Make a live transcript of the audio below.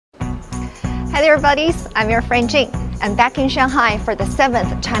Hi there, buddies. I'm your friend Jing. I'm back in Shanghai for the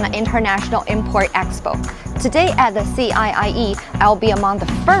 7th China International Import Expo. Today at the CIIE, I'll be among the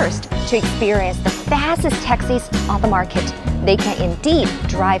first to experience the fastest taxis on the market. They can indeed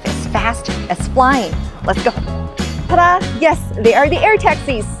drive as fast as flying. Let's go. Ta-da! Yes, they are the air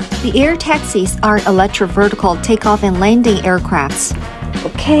taxis. The air taxis are electro-vertical takeoff and landing aircrafts.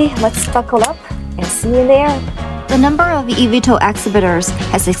 Okay, let's buckle up and see you in the air. The number of eVTOL exhibitors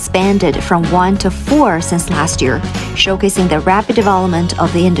has expanded from 1 to 4 since last year, showcasing the rapid development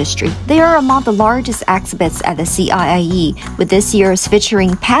of the industry. They are among the largest exhibits at the CIIE, with this year's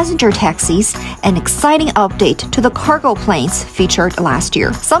featuring passenger taxis, an exciting update to the cargo planes featured last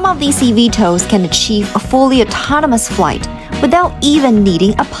year. Some of these eVTOLs can achieve a fully autonomous flight without even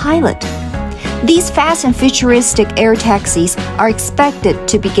needing a pilot. These fast and futuristic air taxis are expected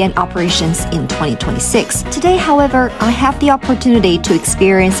to begin operations in 2026. Today, however, I have the opportunity to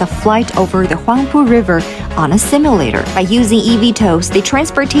experience a flight over the Huangpu River on a simulator. By using eVTOLs, the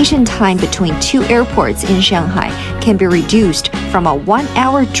transportation time between two airports in Shanghai can be reduced from a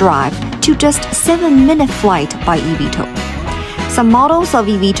 1-hour drive to just 7-minute flight by eVTOL. Some models of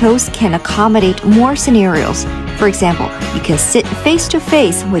eVTOLs can accommodate more scenarios. For example, you can sit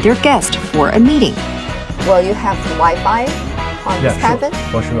face-to-face with your guest for a meeting. Will you have Wi-Fi on this cabin?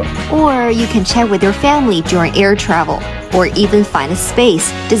 For sure. Or you can chat with your family during air travel, or even find a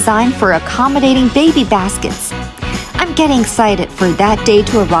space designed for accommodating baby baskets. I'm getting excited for that day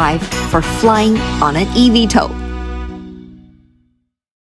to arrive for flying on an eVTOL.